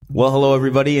Well, hello,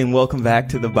 everybody, and welcome back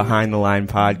to the Behind the Line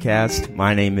podcast.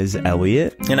 My name is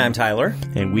Elliot. And I'm Tyler.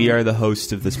 And we are the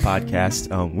hosts of this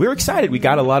podcast. We're excited. We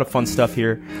got a lot of fun stuff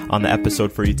here on the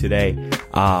episode for you today.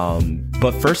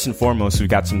 But first and foremost, we've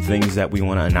got some things that we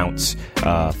want to announce.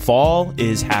 Fall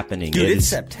is happening. Dude, it's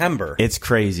September. It's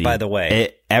crazy. By the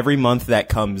way. Every month that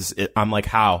comes, I'm like,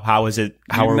 how? How is it?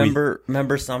 How are we?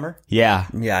 Remember summer? Yeah.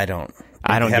 Yeah, I don't.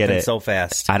 I don't get it. So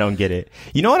fast. I don't get it.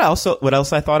 You know what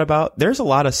else I thought about? There's a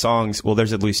lot of songs. Well,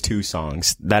 there's at least 2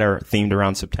 songs that are themed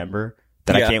around September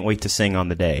that I can't wait to sing on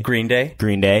the day. Green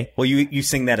Day. Well, you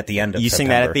sing that at the end of September. You sing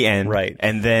that at the end. Right.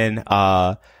 And then,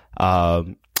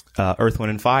 Earth, Wind,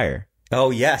 and Fire. Oh,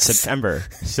 yes. September.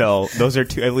 So those are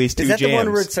at least 2 jams. Is that jams. the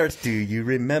one where it starts, do you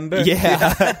remember?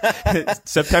 Yeah.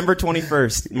 September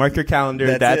 21st. Mark your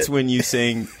calendar. That's when you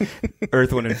sing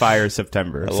Earth, Wind, and Fire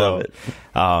September. I love it.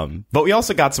 But we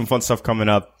also got some fun stuff coming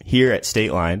up here at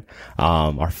State Line.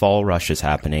 Our fall rush is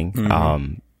happening.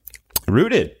 Mm-hmm.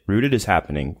 Rooted is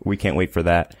happening. We can't wait for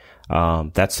that.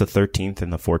 That's the 13th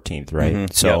and the 14th, right?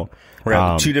 Mm-hmm. So. Yep. We're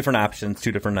having 2 different options,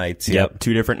 2 different nights. Yep,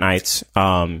 2 different nights.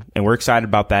 And we're excited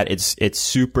about that. It's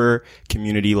super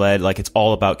community led, like it's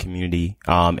all about community.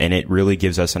 And it really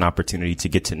gives us an opportunity to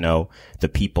get to know the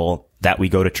people that we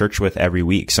go to church with every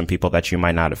week. Some people that you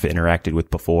might not have interacted with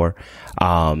before.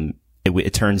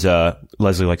 It turns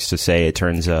Leslie likes to say it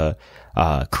turns a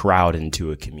crowd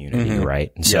into a community, mm-hmm.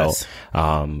 right? And so, yes.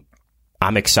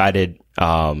 I'm excited,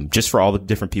 just for all the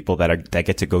different people that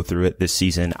get to go through it this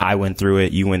season. I went through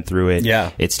it. You went through it. Yeah.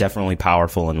 It's definitely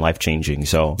powerful and life changing.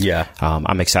 So, yeah.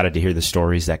 I'm excited to hear the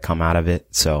stories that come out of it.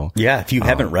 So, yeah, if you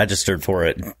haven't registered for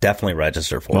it, definitely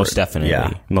register for it. Most definitely.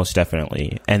 Yeah. Most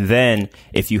definitely. And then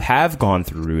if you have gone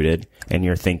through Rooted and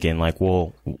you're thinking like,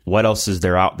 well, what else is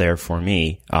there out there for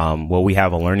me? Well, we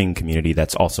have a learning community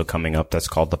that's also coming up that's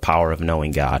called The Power of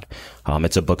Knowing God.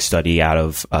 It's a book study out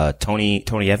of Tony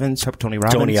Evans.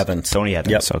 Tony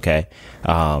Evans. Yep. Okay.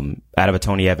 Out of a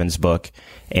Tony Evans book.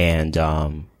 And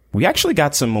we actually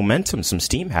got some momentum, some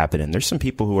steam happening. There's some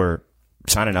people who are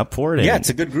signing up for it. Yeah, it's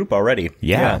a good group already.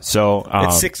 Yeah. So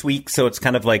it's 6 weeks, so it's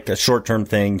kind of like a short-term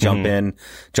thing. Jump in,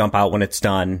 jump out when it's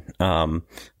done.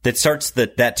 That starts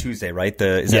that Tuesday, right?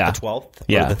 Is that the 12th?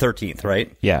 Yeah. Or the 13th,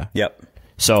 right? Yeah. Yep.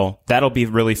 So that'll be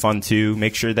really fun too.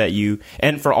 Make sure that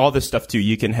and for all this stuff too,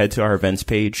 you can head to our events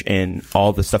page and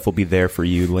all the stuff will be there for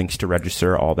you. Links to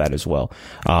register, all that as well.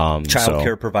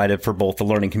 Childcare provided for both the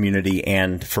learning community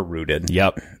and for Rooted.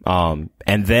 Yep.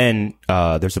 And then,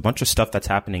 there's a bunch of stuff that's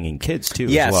happening in kids too.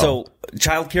 Yeah. As well. So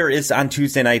childcare is on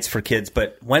Tuesday nights for kids,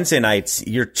 but Wednesday nights,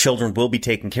 your children will be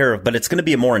taken care of, but it's going to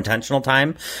be a more intentional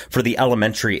time for the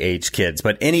elementary age kids.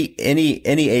 But any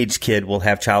age kid will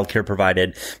have childcare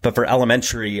provided. But for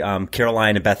elementary,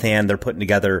 Caroline and Beth Ann, they're putting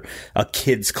together a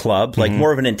kids club, like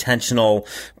more of an intentional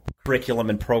curriculum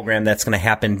and program that's going to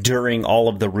happen during all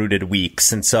of the Rooted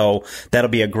weeks. And so that'll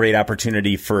be a great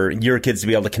opportunity for your kids to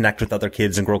be able to connect with other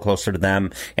kids and grow closer to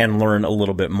them and learn a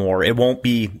little bit more. It won't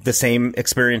be the same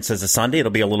experience as a Sunday.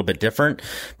 It'll be a little bit different.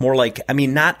 More like,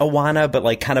 not Awana, but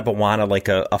like kind of Awana, like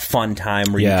a fun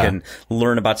time where you can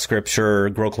learn about scripture,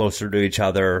 grow closer to each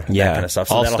other, that kind of stuff.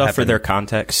 So all that'll stuff happen for their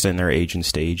context and their age and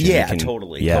stage. Yeah, and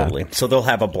totally. So they'll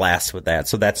have a blast with that.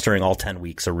 So that's during all 10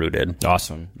 weeks of Rooted.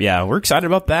 Awesome. Yeah, we're excited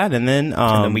about that. And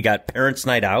then we got Parents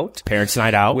Night Out.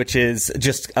 Which is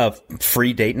just a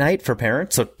free date night for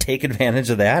parents. So take advantage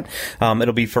of that.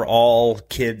 It'll be for all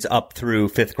kids up through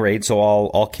 5th grade. So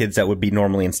all kids that would be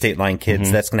normally in State Line kids.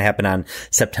 Mm-hmm. That's going to happen on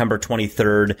September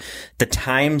 23rd. The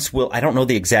times I don't know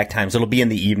the exact times. It'll be in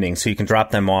the evening. So you can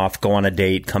drop them off, go on a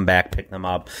date, come back, pick them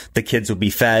up. The kids will be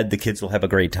fed. The kids will have a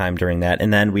great time during that.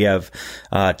 And then we have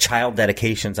child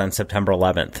dedications on September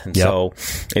 11th. And so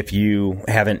if you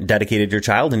haven't dedicated your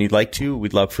child and you'd like to,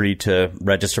 we'd love for you to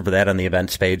register for that on the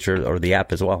events page or the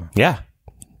app as well. Yeah.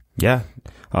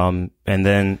 And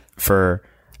then for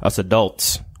us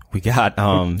adults, we got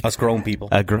us grown people.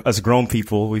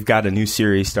 We've got a new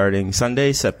series starting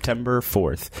Sunday, September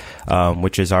 4th,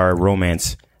 which is our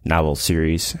romance novel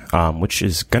series, which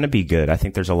is going to be good. I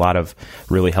think there's a lot of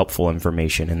really helpful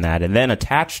information in that. And then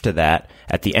attached to that,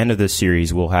 at the end of the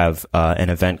series, we'll have an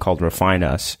event called Refine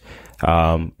Us,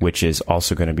 which is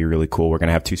also going to be really cool. We're going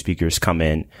to have 2 speakers come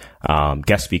in,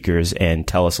 guest speakers, and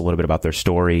tell us a little bit about their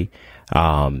story,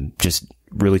 just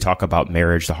really talk about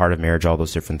marriage, the heart of marriage, all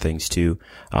those different things too.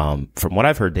 From what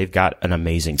I've heard, they've got an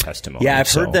amazing testimony. Yeah,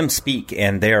 I've heard them speak,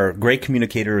 and they are great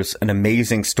communicators, an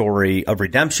amazing story of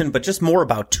redemption, but just more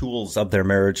about tools of their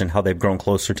marriage and how they've grown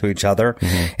closer to each other.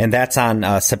 Mm-hmm. And that's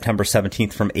on September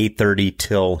 17th from 8:30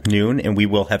 till noon, and we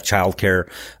will have childcare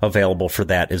available for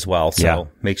that as well. So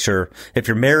make sure, if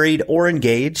you're married or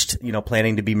engaged,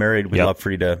 planning to be married, we'd love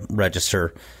for you to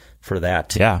register for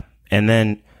that. Yeah. And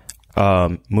then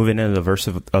moving into the verse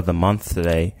of the month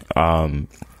today,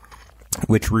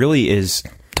 which really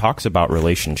talks about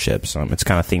relationships. It's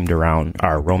kind of themed around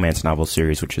our romance novel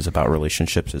series, which is about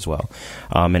relationships as well.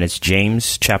 And it's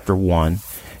James chapter 1,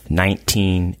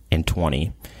 19 and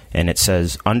 20. And it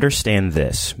says, "Understand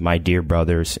this, my dear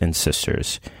brothers and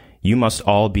sisters. You must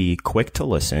all be quick to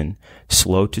listen,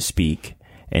 slow to speak,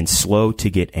 and slow to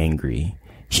get angry.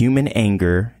 Human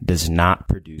anger does not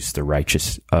produce the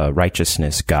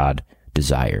righteousness God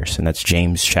desires." And that's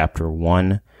James chapter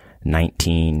 1,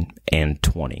 19 and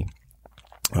 20.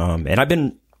 And I've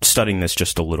been studying this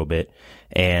just a little bit,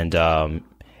 and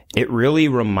it really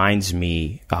reminds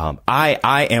me,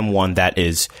 I am one that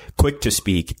is quick to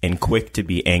speak and quick to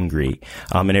be angry.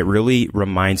 And it really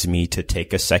reminds me to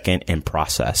take a second and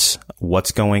process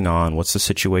what's going on, what's the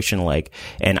situation like,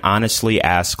 and honestly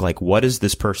ask, like, what is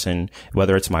this person,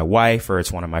 whether it's my wife or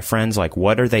it's one of my friends, like,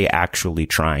 what are they actually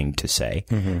trying to say?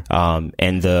 Mm-hmm.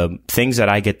 And the things that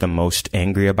I get the most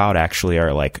angry about actually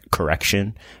are like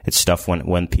correction. It's stuff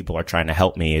when people are trying to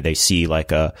help me, they see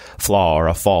like a flaw or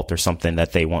a fault or something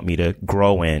that they want me to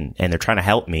grow in, and they're trying to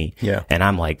help me. Yeah. And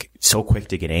I'm like so quick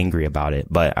to get angry about it,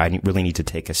 but I really need to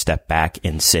take a step back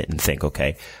and sit and think,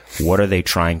 okay, what are they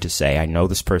trying to say? I know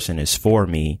this person is for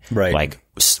me. Right. Like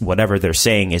whatever they're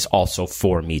saying is also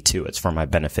for me too. It's for my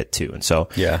benefit too. And so,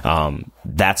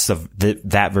 that's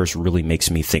that verse really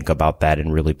makes me think about that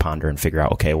and really ponder and figure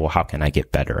out, okay, well, how can I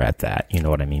get better at that? You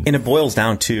know what I mean? And it boils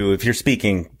down to, if you're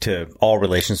speaking to all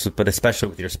relationships, but especially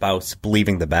with your spouse,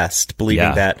 believing the best,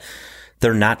 believing that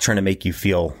they're not trying to make you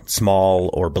feel small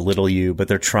or belittle you, but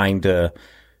they're trying to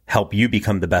help you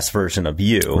become the best version of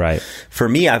you. Right. For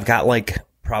me, I've got like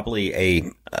probably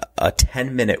a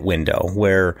 10-minute window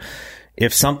where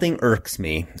if something irks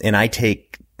me and I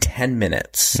take 10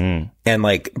 minutes and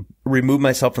like remove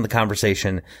myself from the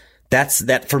conversation,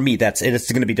 that for me,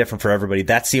 it's going to be different for everybody.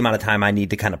 That's the amount of time I need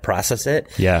to kind of process it.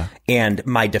 Yeah. And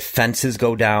my defenses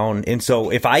go down. And so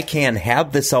if I can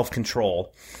have the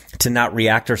self-control to not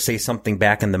react or say something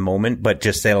back in the moment, but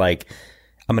just say like,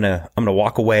 I'm going to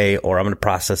walk away, or I'm going to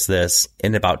process this.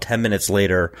 And about 10 minutes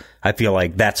later, I feel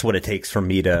like that's what it takes for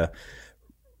me to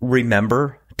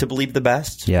remember to believe the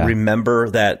best. Yeah. Remember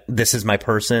that this is my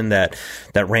person, that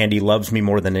Randy loves me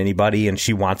more than anybody, and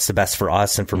she wants the best for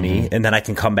us and for me. And then I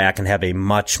can come back and have a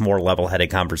much more level-headed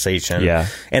conversation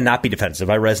and not be defensive.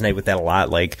 I resonate with that a lot.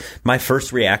 Like, my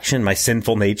first reaction, my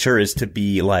sinful nature, is to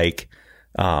be like,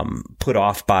 put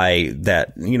off by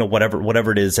that,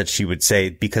 whatever it is that she would say,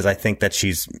 because I think that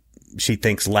she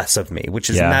thinks less of me, which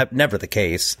is never the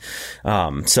case.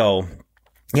 So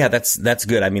yeah, that's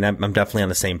good. I mean, I'm definitely on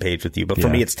the same page with you, but for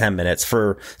me, it's 10 minutes.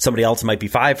 For somebody else, it might be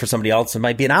 5. For somebody else, it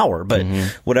might be an hour, but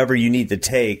whatever you need to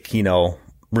take,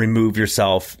 remove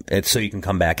yourself so you can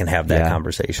come back and have that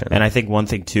conversation. And I think one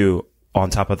thing too, on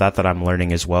top of that I'm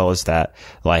learning as well, is that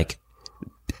like,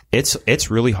 it's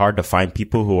really hard to find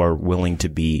people who are willing to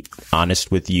be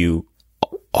honest with you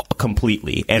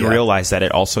completely and realize that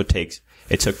it also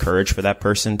took courage for that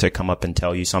person to come up and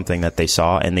tell you something that they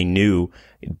saw, and they knew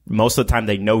most of the time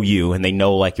they know you and they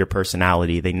know like your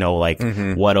personality. They know like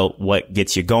what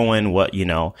gets you going,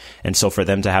 and so for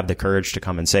them to have the courage to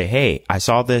come and say, hey, I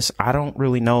saw this. I don't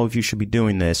really know if you should be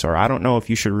doing this, or I don't know if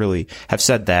you should really have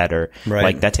said that, or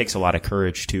like that takes a lot of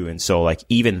courage too. And so like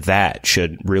even that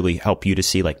should really help you to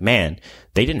see like, man,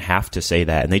 they didn't have to say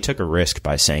that, and they took a risk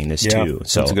by saying this too.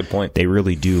 So that's a good point. They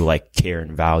really do like care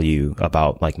and value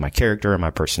about like my character and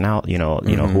my personality,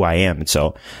 who I am. And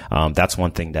so, that's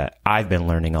one thing that I've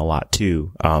been learning a lot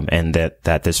too. And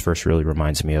that this verse really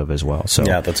reminds me of as well. So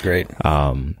yeah, that's great.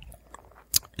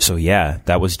 So yeah,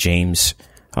 that was James,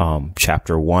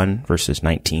 chapter 1, verses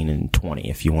 19 and 20,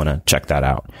 if you want to check that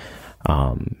out.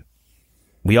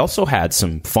 We also had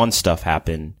some fun stuff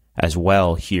happen as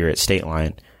well here at State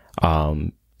Line.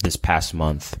 This past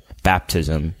month,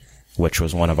 baptism, which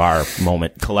was one of our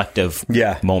collective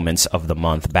moments of the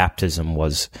month. Baptism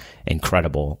was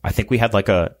incredible. I think we had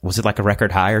was it like a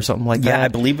record high or something like that? Yeah, I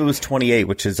believe it was 28,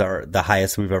 which is the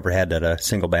highest we've ever had at a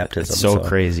single baptism. It's so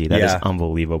crazy. That is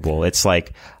unbelievable. It's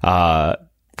like,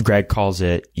 Greg calls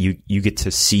it, you get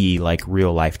to see like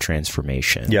real life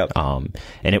transformation. Yep. And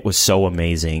it was so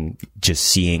amazing just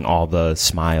seeing all the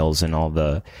smiles and all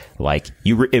the, like,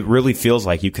 it really feels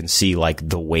like you can see like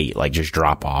the weight, like just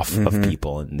drop off of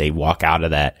people, and they walk out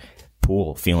of that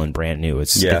pool feeling brand new.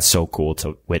 It's so cool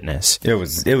to witness. It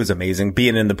was amazing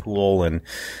being in the pool. And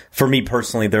for me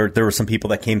personally, there were some people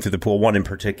that came through the pool, one in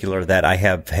particular that I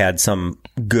have had some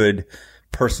good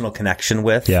personal connection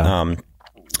with. Yeah.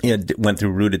 Went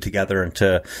through Rooted together, and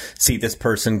to see this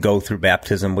person go through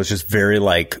baptism was just very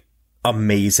like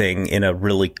amazing in a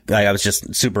really, I was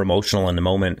just super emotional in the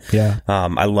moment. Yeah.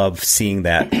 I love seeing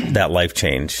that life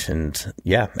change. And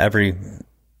yeah, every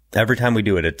time we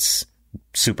do it, it's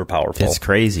super powerful. It's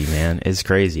crazy, man. It's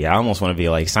crazy. I almost want to be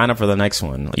like, sign up for the next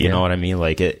one. You know what I mean?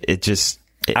 Like it just,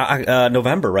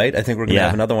 November, right? I think we're going to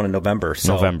have another one in November.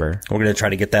 So November. We're going to try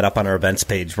to get that up on our events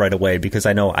page right away, because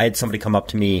I know I had somebody come up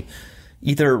to me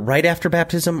either right after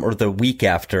baptism or the week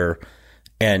after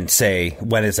and say,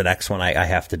 when is the next one? I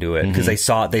have to do it, because they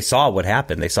saw what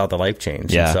happened. They saw the life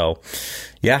change. Yeah. And so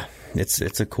yeah,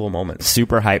 it's a cool moment.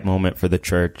 Super hype moment for the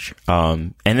church.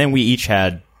 And then we each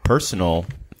had personal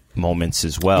moments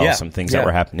as well. Yeah. Some things that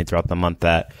were happening throughout the month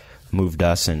that moved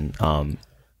us. And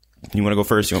you want to go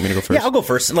first? You want me to go first? Yeah, I'll go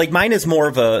first. Like, mine is more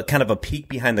of a kind of a peek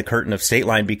behind the curtain of State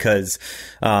Line, because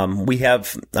we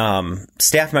have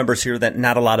staff members here that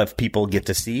not a lot of people get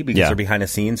to see because they're behind the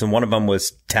scenes. And one of them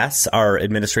was Tess, our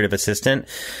administrative assistant.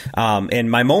 And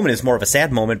my moment is more of a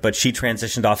sad moment, but she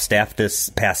transitioned off staff this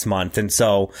past month. And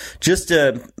so just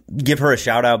to give her a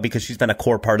shout out, because she's been a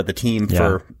core part of the team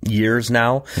for years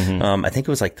now. I think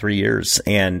it was like 3 years.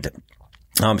 And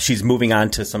she's moving on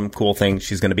to some cool things.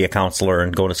 She's going to be a counselor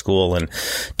and going to school and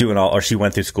doing or she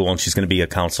went through school and she's going to be a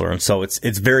counselor. And so it's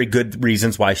very good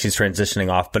reasons why she's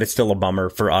transitioning off, but it's still a bummer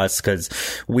for us, because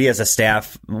we as a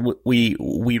staff, we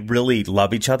really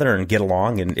love each other and get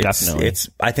along. And it's,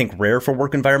 I think, rare for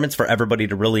work environments for everybody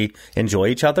to really enjoy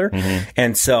each other.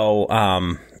 And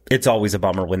so, it's always a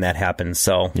bummer when that happens.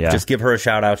 So just give her a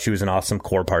shout out. She was an awesome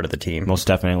core part of the team. Most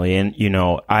definitely. And,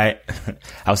 I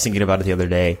was thinking about it the other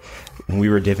day when we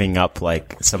were divvying up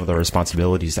like some of the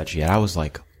responsibilities that she had. I was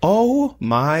like, oh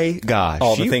my gosh.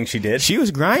 All the things she did. She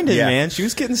was grinding, man. She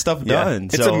was getting stuff done.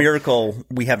 It's a miracle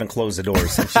we haven't closed the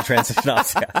doors since she transitioned off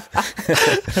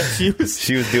staff. She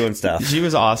was doing stuff. She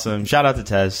was awesome. Shout out to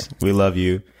Tess. We love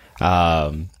you.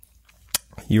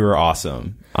 You were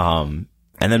awesome. And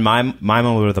then my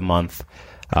moment of the month,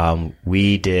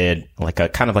 we did like a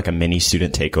kind of like a mini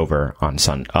student takeover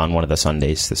on one of the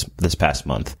Sundays this past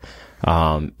month.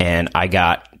 And I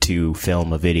got to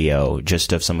film a video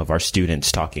just of some of our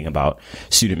students talking about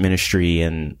student ministry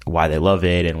and why they love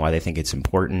it and why they think it's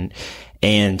important.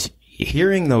 And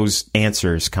hearing those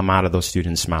answers come out of those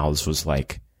students' mouths was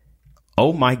like,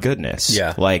 oh my goodness.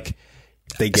 Yeah. Like,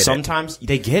 they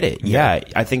get it. Yeah.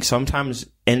 I think sometimes,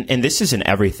 and this isn't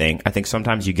everything. I think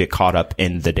sometimes you get caught up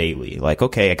in the daily. Like,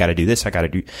 okay, I got to do this. I got to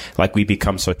do, like, we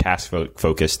become so task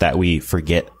focused that we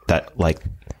forget that, like,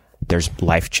 there's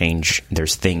life change.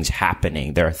 There's things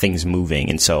happening. There are things moving.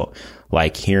 And so,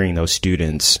 like, hearing those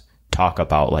students talk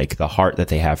about, like, the heart that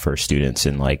they have for students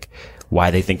and, like,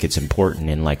 why they think it's important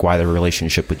and, like, why their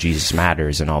relationship with Jesus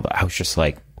matters and all that, I was just,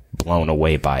 like, blown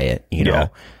away by it, you know?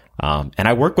 And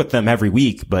I work with them every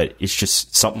week, but it's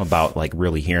just something about like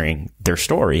really hearing their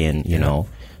story and, you know,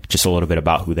 just a little bit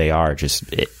about who they are. Just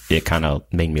it kind of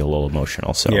made me a little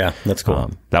emotional. So yeah, that's cool.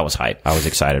 That was hype. I was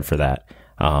excited for that.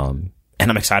 And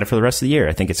I'm excited for the rest of the year.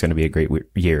 I think it's going to be a great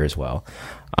year as well.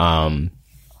 Now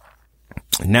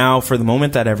for the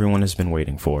moment that everyone has been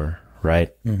waiting for,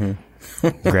 right?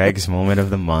 Greg's moment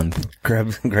of the month.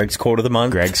 Greg's quote of the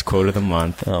month. Greg's quote of the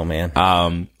month. Oh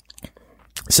man.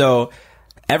 So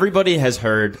everybody has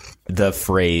heard the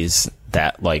phrase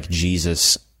that like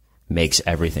Jesus makes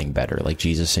everything better. Like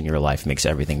Jesus in your life makes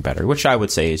everything better, which I would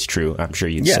say is true. I'm sure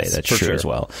you'd say that's true as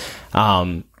well.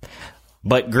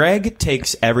 But Greg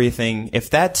takes everything. If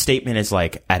that statement is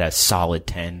like at a solid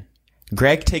 10,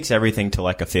 Greg takes everything to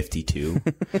like a 52.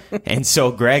 And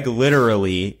so Greg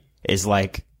literally is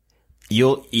like,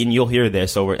 you'll hear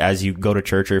this over as you go to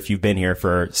church or if you've been here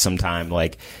for some time,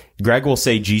 like Greg will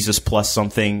say Jesus plus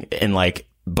something and like,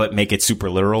 but make it super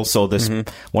literal. So this,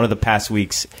 one of the past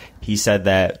weeks, he said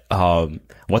that,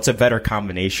 what's a better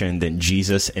combination than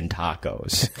Jesus and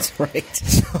tacos? That's right.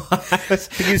 So I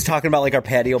think he was talking about like our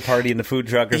patio party in the food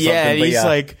truck or something. Yeah, he's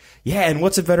like, and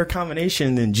what's a better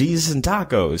combination than Jesus and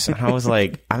tacos? And I was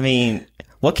like, I mean,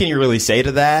 what can you really say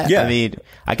to that? Yeah. I mean,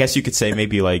 I guess you could say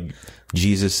maybe like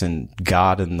Jesus and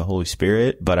God and the Holy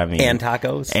Spirit, but I mean. And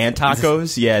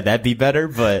tacos. Yeah, that'd be better.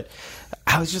 But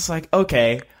I was just like,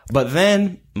 okay. But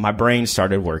then my brain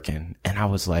started working, and I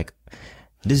was like,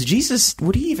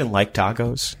 would he even like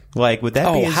tacos? Like, would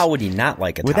that be how would he not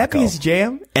like a taco? Would that be his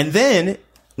jam? And then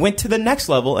went to the next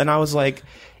level, and I was like,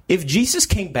 if Jesus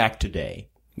came back today,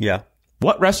 Yeah.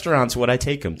 what restaurants would I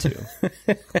take him to?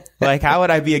 Like, how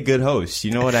would I be a good host?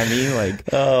 You know what I mean? Like,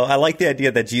 Oh, I like the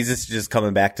idea that Jesus is just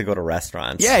coming back to go to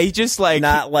restaurants. yeah, he just like,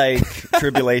 Not like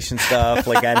tribulation stuff,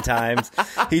 like end times.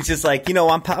 He's just like, I'm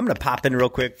going to pop in real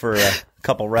quick for a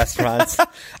couple restaurants.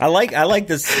 I like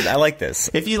this. I like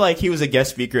this. if he was a guest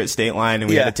speaker at State Line and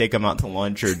we Yeah. had to take him out to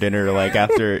lunch or dinner, like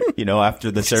after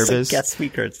the service. Guest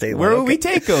speaker at State Line. Where would we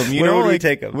take him? Where would we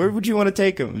take him? Where would you want to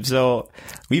take him? So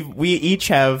we each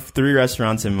have 3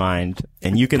 restaurants in mind,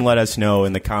 and you can let us know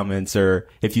in the comments, or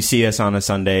if you see us on a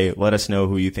Sunday, let us know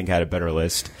who you think had a better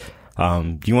list.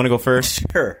 Do you want to go first?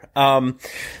 Sure.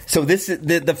 So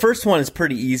the first one is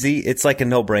pretty easy. It's like a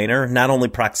no-brainer. Not only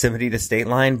proximity to State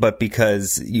Line, but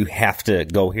because you have to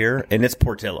go here, and it's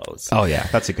Portillo's. Oh yeah,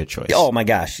 that's a good choice. Oh my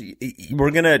gosh.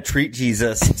 We're going to treat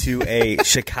Jesus to a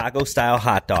Chicago-style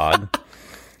hot dog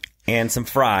and some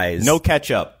fries. No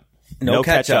ketchup. No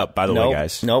ketchup, by the way,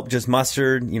 guys. Nope, just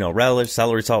mustard, relish,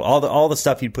 celery salt, all the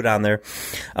stuff you'd put on there.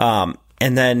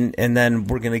 And then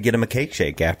we're going to get him a cake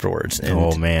shake afterwards. And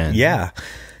Oh, man. Yeah.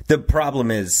 The problem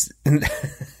is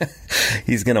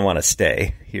he's going to want to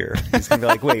stay here. He's going to be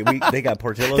like, wait, they got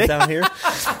Portillo's down here?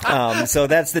 So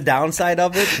that's the downside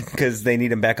of it, because they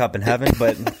need him back up in heaven.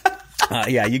 But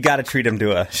yeah, you got to treat him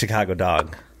to a Chicago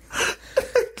dog.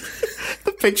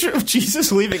 The picture of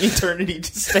Jesus leaving eternity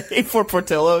to stay for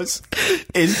Portillo's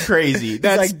is crazy.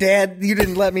 That's like, Dad, you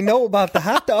didn't let me know about the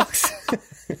hot dogs.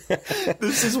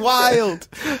 This is wild.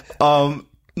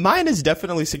 Mine is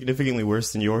definitely significantly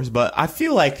worse than yours, but I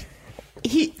feel like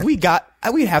we'd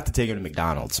have to take him to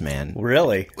McDonald's, man.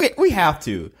 Really? We have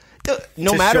to.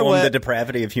 No to matter show what him the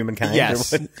depravity of humankind.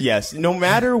 Yes. No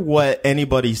matter what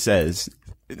anybody says,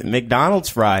 McDonald's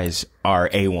fries are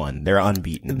A1. They're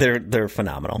unbeaten. They're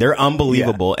phenomenal. They're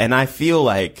unbelievable, and I feel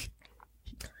like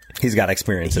he's got to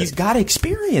experience it. he's got to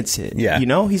experience it. Yeah.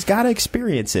 He's got to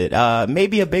experience it.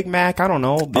 Maybe a Big Mac. I don't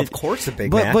know. Of course, a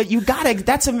Big Mac. But you got to.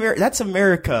 That's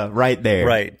America right there.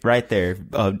 Right there.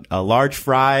 A large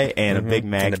fry and a Big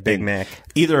Mac. And a Big Mac.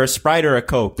 Either a Sprite or a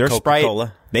Coke. Their Coca-Cola.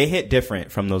 Sprite. They hit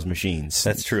different from those machines.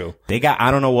 That's true. They got,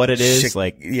 I don't know what it is.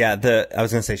 I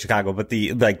was going to say Chicago, but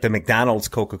the McDonald's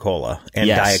Coca-Cola and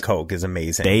Yes. Diet Coke is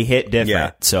amazing. They hit different.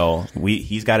 Yeah. So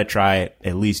he's got to try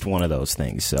at least one of those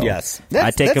things. So yes.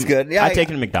 I take that's him, good. Yeah, I take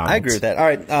him to McDonald's. I agree with that. All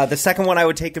right. The second one I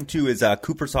would take him to is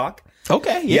Cooper's Hawk.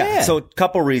 Okay. Yeah. So a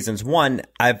couple reasons. One,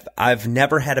 I've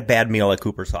never had a bad meal at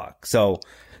Cooper's Hawk. So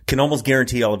can almost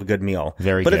guarantee I'll have a good meal.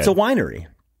 Very but good. It's a winery.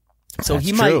 So That's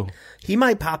he true.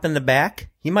 might pop in the back.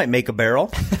 He might make a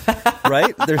barrel,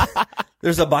 right?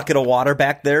 There's a bucket of water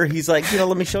back there. He's like,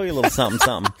 let me show you a little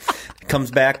something. Comes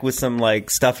back with some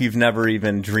like stuff you've never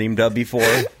even dreamed of before.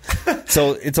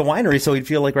 So it's a winery, so he'd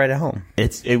feel like right at home.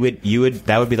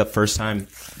 That would be the first time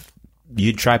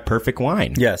you'd try perfect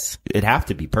wine. Yes. It'd have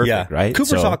to be perfect, right?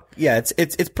 Cooper's Hawk, yeah,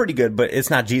 it's pretty good, but it's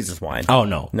not Jesus wine. Oh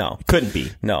no. No. Couldn't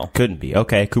be. No. Couldn't be.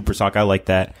 Okay, Cooper's Hawk, I like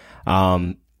that.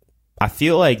 I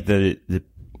feel like the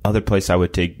other place one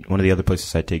of the other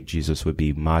places I'd take Jesus would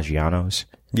be Maggiano's.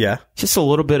 Yeah. Just a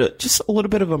little bit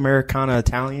of Americana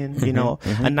Italian,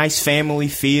 a nice family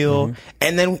feel.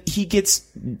 And then he gets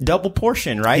double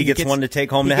portion, right? He gets one to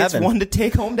take home to heaven. He gets one to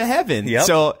take home to heaven. Yep.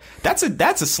 So that's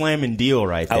a slamming deal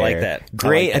right there. I like that.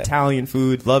 Great Italian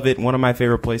food. Love it. One of my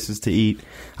favorite places to eat.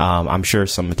 I'm sure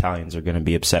some Italians are going to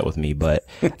be upset with me, but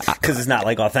because it's not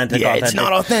like authentic. Yeah, it's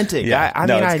not authentic. Yeah.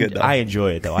 I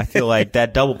enjoy it though. I feel like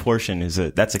that double portion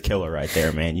that's a killer right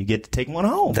there, man. You get to take one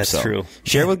home. That's true.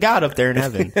 Share with God up there in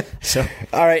heaven. So,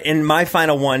 all right, and my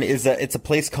final one is it's a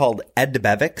place called Ed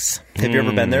DeBevick's. Have you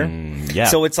ever been there? Yeah.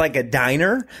 So it's like a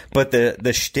diner, but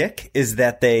the shtick is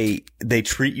that they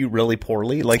treat you really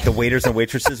poorly. Like the waiters and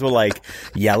waitresses will like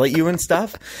yell at you and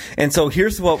stuff. And so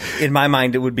here's what, in my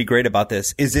mind, it would be great about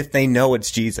this is if they know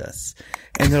it's Jesus.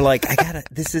 And they're like,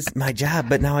 this is my job,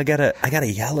 but now I gotta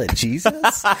yell at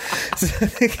Jesus. So,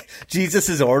 Jesus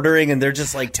is ordering and they're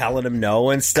just like telling him no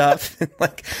and stuff.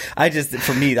 Like,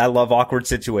 for me, I love awkward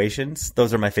situations.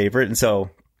 Those are my favorite. And so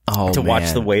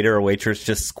watch the waiter or waitress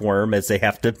just squirm as they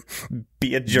have to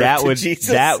be a jerk to Jesus.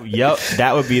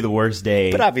 That would be the worst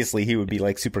day. But obviously he would be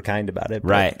like super kind about it.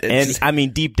 Right. And I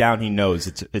mean, deep down he knows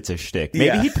it's a shtick.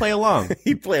 Maybe he'd play along.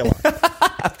 He'd play along.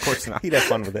 Of course not. He'd have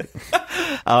fun with it.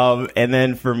 And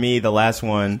then for me, the last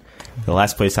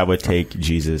place I would take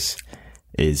Jesus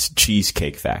is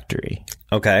Cheesecake Factory.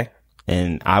 Okay.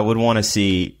 And I would want to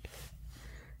see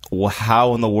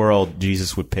how in the world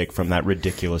Jesus would pick from that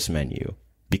ridiculous menu.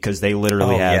 because they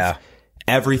literally have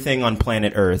everything on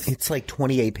planet Earth. It's like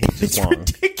 28 pages It's long.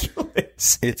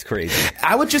 ridiculous. It's crazy.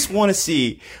 I would just want to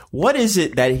see what is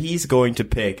it that he's going to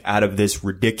pick out of this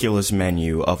ridiculous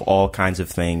menu of all kinds of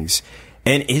things.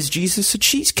 And is Jesus a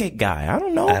cheesecake guy? I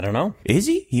don't know. I don't know. Is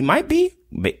he? He might be.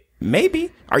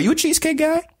 Maybe. Are you a cheesecake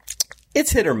guy?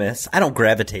 It's hit or miss. I don't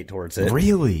gravitate towards it.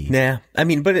 Really? Nah. I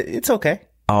mean, but it's okay.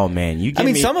 Oh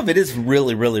man, some of it is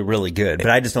really, really, really good, but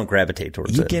I just don't gravitate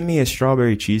towards it. You give me a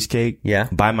strawberry cheesecake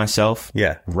by myself?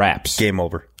 Yeah. Wraps. Game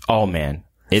over. Oh man.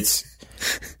 It's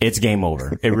game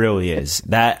over. It really is.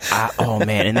 Oh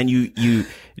man. And then you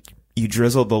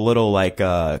drizzle the little like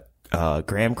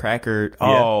graham cracker.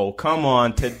 Oh, come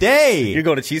on. Today. You're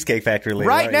going to Cheesecake Factory later.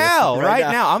 Right now.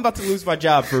 I'm about to lose my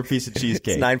job for a piece of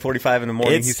cheesecake. It's 9:45 in the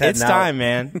morning. It's time,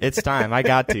 man. It's time. I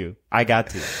got to.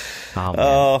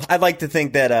 Oh, I'd like to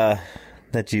think that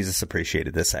Jesus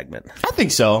appreciated this segment. I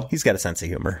think so. He's got a sense of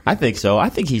humor. I think so. I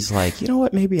think he's like, you know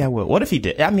what? Maybe I will. What if he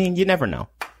did? I mean, you never know.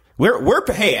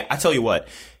 Hey, I tell you what,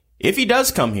 if he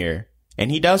does come here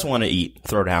and he does want to eat,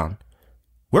 throw down,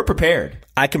 we're prepared.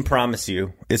 I can promise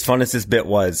you, as fun as this bit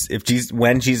was,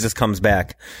 when Jesus comes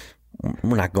back,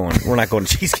 we're not going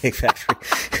to Cheesecake Factory.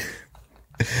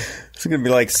 It's going to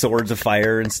be like swords of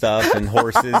fire and stuff and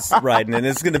horses riding, and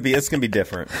it's going to be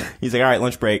different. He's like, all right,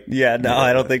 lunch break. Yeah, no,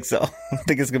 I don't think so. I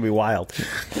think it's going to be wild.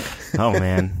 Oh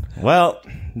man. Well,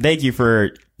 thank you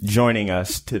for joining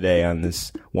us today on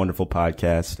this wonderful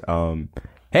podcast.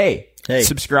 Hey,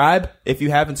 subscribe if you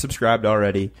haven't subscribed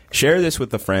already. Share this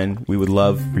with a friend. We would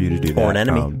love for you to do that. Or an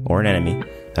enemy. Or an enemy.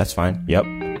 That's fine.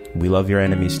 Yep. We love your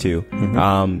enemies too.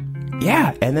 Mm-hmm.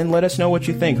 Yeah. And then let us know what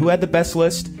you think. Who had the best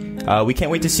list? We can't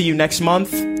wait to see you next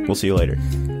month. We'll see you later.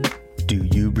 Do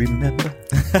you remember?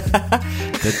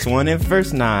 The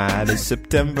 21st night of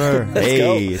September.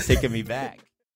 Hey, it's taking me back.